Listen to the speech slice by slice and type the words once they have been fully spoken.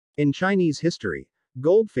In Chinese history,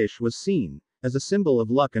 goldfish was seen as a symbol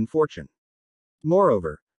of luck and fortune.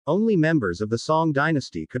 Moreover, only members of the Song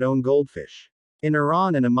dynasty could own goldfish. In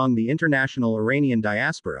Iran and among the international Iranian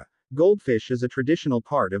diaspora, goldfish is a traditional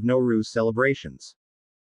part of Nowruz celebrations.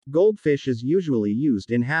 Goldfish is usually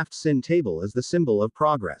used in Haft Sin table as the symbol of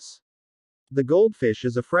progress. The goldfish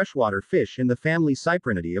is a freshwater fish in the family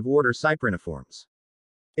Cyprinidae of order Cypriniformes.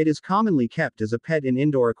 It is commonly kept as a pet in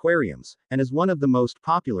indoor aquariums, and is one of the most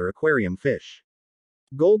popular aquarium fish.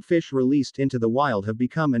 Goldfish released into the wild have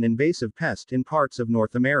become an invasive pest in parts of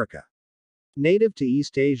North America. Native to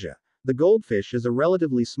East Asia, the goldfish is a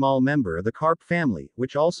relatively small member of the carp family,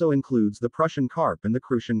 which also includes the Prussian carp and the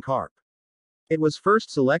Crucian carp. It was first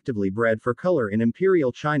selectively bred for color in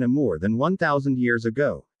Imperial China more than 1,000 years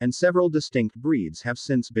ago, and several distinct breeds have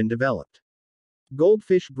since been developed.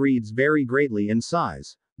 Goldfish breeds vary greatly in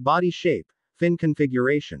size, body shape, fin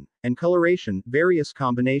configuration, and coloration. Various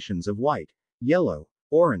combinations of white, yellow,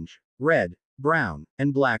 orange, red, brown,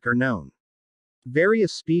 and black are known.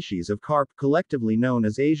 Various species of carp, collectively known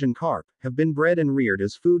as Asian carp, have been bred and reared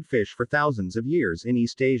as food fish for thousands of years in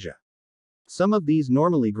East Asia. Some of these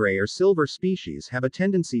normally gray or silver species have a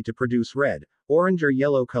tendency to produce red, orange or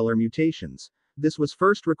yellow color mutations. This was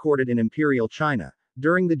first recorded in Imperial China,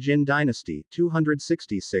 during the Jin dynasty,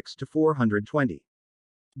 266 to 420.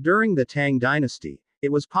 During the Tang dynasty,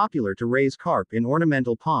 it was popular to raise carp in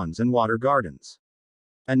ornamental ponds and water gardens.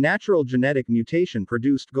 A natural genetic mutation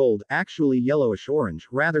produced gold, actually yellowish-orange,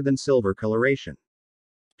 rather than silver coloration.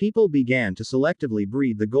 People began to selectively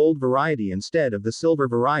breed the gold variety instead of the silver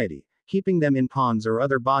variety, keeping them in ponds or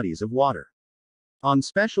other bodies of water. On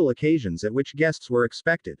special occasions at which guests were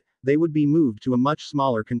expected, they would be moved to a much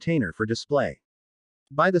smaller container for display.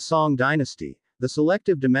 By the Song dynasty, the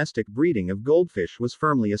selective domestic breeding of goldfish was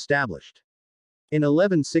firmly established. In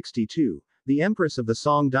 1162, the empress of the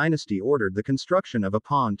Song dynasty ordered the construction of a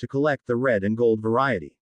pond to collect the red and gold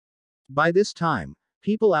variety. By this time,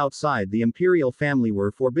 people outside the imperial family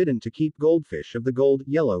were forbidden to keep goldfish of the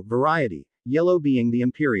gold-yellow variety, yellow being the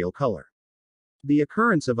imperial color. The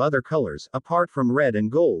occurrence of other colors, apart from red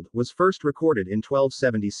and gold, was first recorded in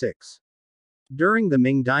 1276. During the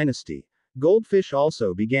Ming dynasty, goldfish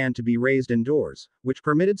also began to be raised indoors, which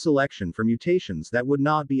permitted selection for mutations that would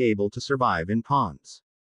not be able to survive in ponds.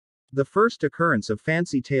 The first occurrence of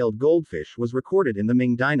fancy-tailed goldfish was recorded in the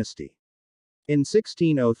Ming dynasty. In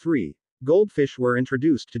 1603, goldfish were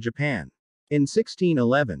introduced to Japan. In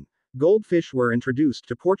 1611, goldfish were introduced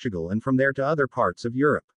to Portugal and from there to other parts of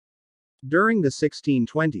Europe. During the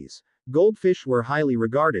 1620s, goldfish were highly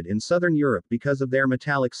regarded in southern Europe because of their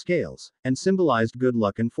metallic scales, and symbolized good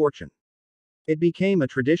luck and fortune. It became a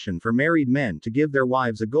tradition for married men to give their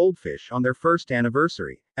wives a goldfish on their first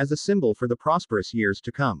anniversary, as a symbol for the prosperous years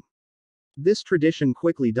to come. This tradition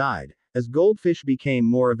quickly died, as goldfish became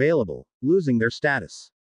more available, losing their status.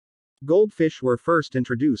 Goldfish were first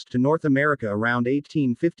introduced to North America around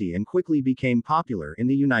 1850 and quickly became popular in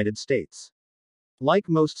the United States. Like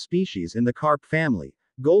most species in the carp family,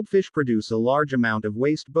 goldfish produce a large amount of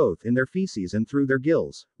waste both in their feces and through their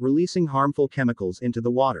gills, releasing harmful chemicals into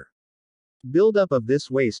the water. Buildup of this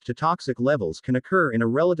waste to toxic levels can occur in a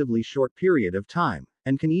relatively short period of time,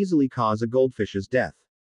 and can easily cause a goldfish's death.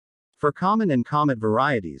 For common and comet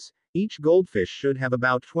varieties, each goldfish should have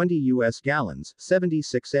about 20 US gallons,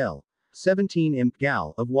 76 L, 17 imp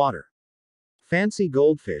gal, of water. Fancy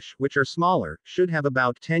goldfish, which are smaller, should have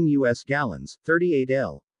about 10 US gallons, 38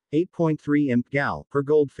 L, 8.3 imp gal, per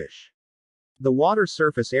goldfish. The water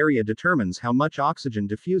surface area determines how much oxygen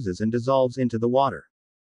diffuses and dissolves into the water.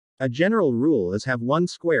 A general rule is have 1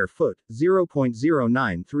 square foot,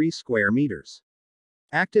 0.093 square meters.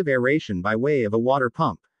 Active aeration by way of a water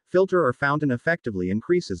pump, filter or fountain effectively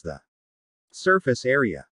increases the surface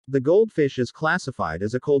area. The goldfish is classified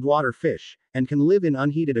as a coldwater fish, and can live in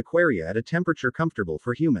unheated aquaria at a temperature comfortable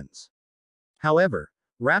for humans. However,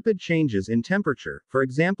 rapid changes in temperature, for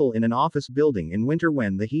example in an office building in winter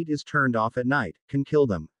when the heat is turned off at night, can kill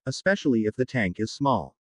them, especially if the tank is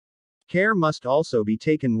small. Care must also be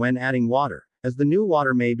taken when adding water, as the new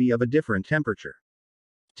water may be of a different temperature.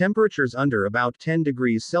 Temperatures under about 10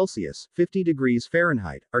 degrees Celsius, 50 degrees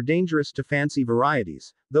Fahrenheit, are dangerous to fancy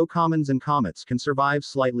varieties, though commons and comets can survive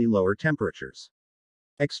slightly lower temperatures.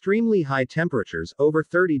 Extremely high temperatures, over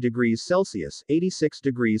 30 degrees Celsius, 86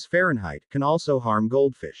 degrees Fahrenheit, can also harm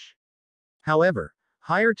goldfish. However,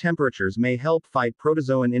 higher temperatures may help fight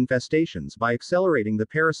protozoan infestations by accelerating the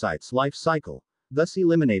parasite's life cycle, thus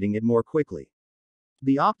eliminating it more quickly.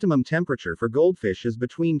 The optimum temperature for goldfish is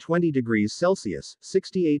between 20 degrees Celsius,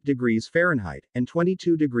 68 degrees Fahrenheit, and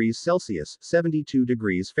 22 degrees Celsius, 72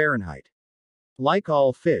 degrees Fahrenheit. Like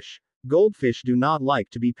all fish, goldfish do not like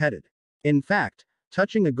to be petted. In fact,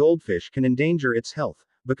 touching a goldfish can endanger its health,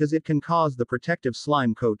 because it can cause the protective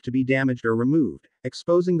slime coat to be damaged or removed,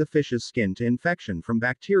 exposing the fish's skin to infection from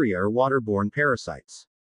bacteria or waterborne parasites.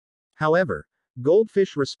 However,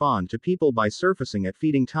 goldfish respond to people by surfacing at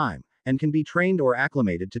feeding time, and can be trained or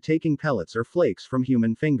acclimated to taking pellets or flakes from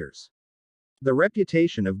human fingers. The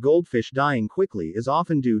reputation of goldfish dying quickly is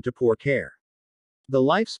often due to poor care. The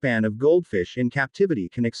lifespan of goldfish in captivity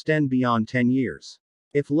can extend beyond 10 years.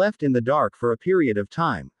 If left in the dark for a period of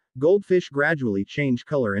time, goldfish gradually change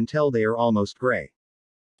color until they are almost gray.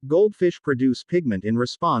 Goldfish produce pigment in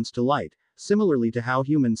response to light, similarly to how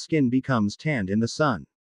human skin becomes tanned in the sun.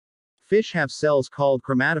 Fish have cells called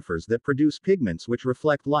chromatophores that produce pigments which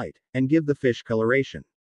reflect light, and give the fish coloration.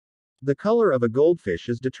 The color of a goldfish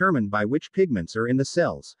is determined by which pigments are in the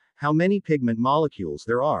cells, how many pigment molecules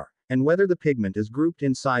there are, and whether the pigment is grouped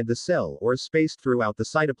inside the cell or is spaced throughout the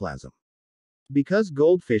cytoplasm. Because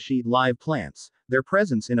goldfish eat live plants, their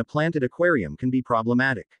presence in a planted aquarium can be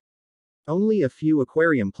problematic. Only a few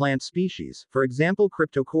aquarium plant species, for example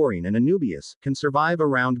cryptocoryne and anubias, can survive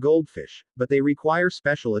around goldfish, but they require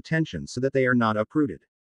special attention so that they are not uprooted.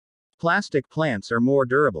 Plastic plants are more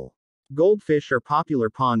durable. Goldfish are popular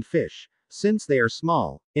pond fish, since they are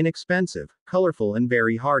small, inexpensive, colorful and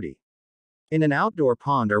very hardy. In an outdoor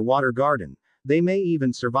pond or water garden, they may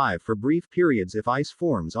even survive for brief periods if ice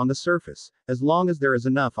forms on the surface, as long as there is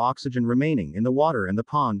enough oxygen remaining in the water and the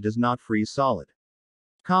pond does not freeze solid.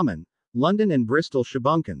 Common London and Bristol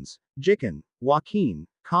shabunkins, chicken, joaquin,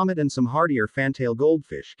 comet and some hardier fantail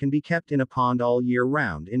goldfish can be kept in a pond all year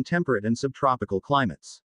round in temperate and subtropical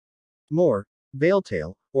climates. More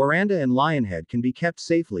Veiltail, oranda and lionhead can be kept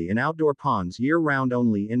safely in outdoor ponds year-round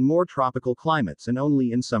only in more tropical climates and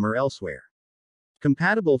only in summer elsewhere.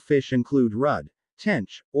 Compatible fish include rudd,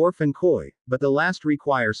 tench, orf and koi, but the last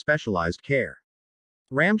require specialized care.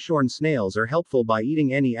 Ramshorn snails are helpful by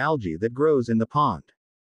eating any algae that grows in the pond.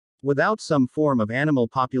 Without some form of animal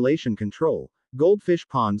population control, goldfish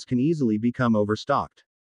ponds can easily become overstocked.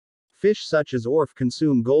 Fish such as orf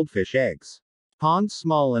consume goldfish eggs. Ponds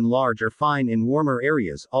small and large are fine in warmer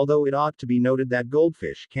areas, although it ought to be noted that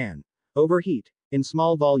goldfish can overheat in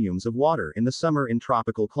small volumes of water in the summer in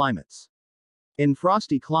tropical climates. In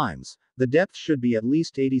frosty climes, the depth should be at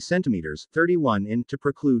least 80 centimeters, 31 in, to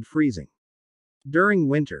preclude freezing. During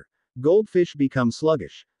winter, goldfish become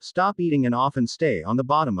sluggish, stop eating and often stay on the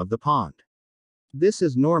bottom of the pond. This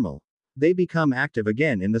is normal. They become active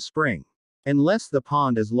again in the spring. Unless the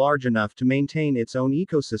pond is large enough to maintain its own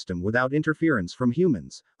ecosystem without interference from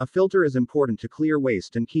humans, a filter is important to clear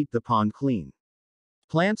waste and keep the pond clean.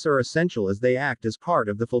 Plants are essential as they act as part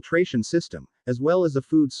of the filtration system, as well as a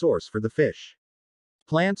food source for the fish.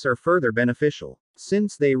 Plants are further beneficial,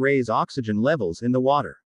 since they raise oxygen levels in the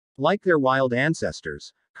water. Like their wild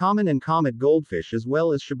ancestors, common and comet goldfish as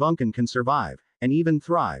well as shabunkin can survive, and even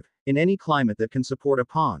thrive, in any climate that can support a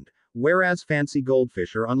pond, whereas fancy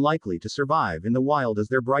goldfish are unlikely to survive in the wild as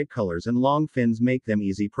their bright colors and long fins make them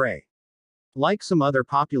easy prey. Like some other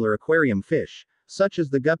popular aquarium fish, such as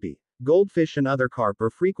the guppy, goldfish and other carp are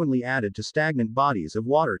frequently added to stagnant bodies of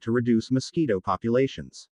water to reduce mosquito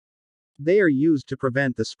populations. They are used to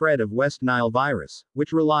prevent the spread of West Nile virus,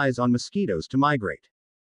 which relies on mosquitoes to migrate.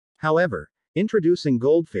 However, introducing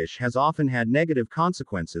goldfish has often had negative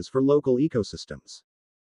consequences for local ecosystems.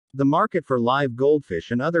 The market for live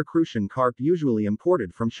goldfish and other crucian carp usually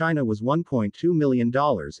imported from China was $1.2 million in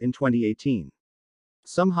 2018.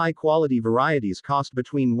 Some high-quality varieties cost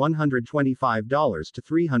between $125 to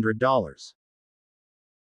 $300.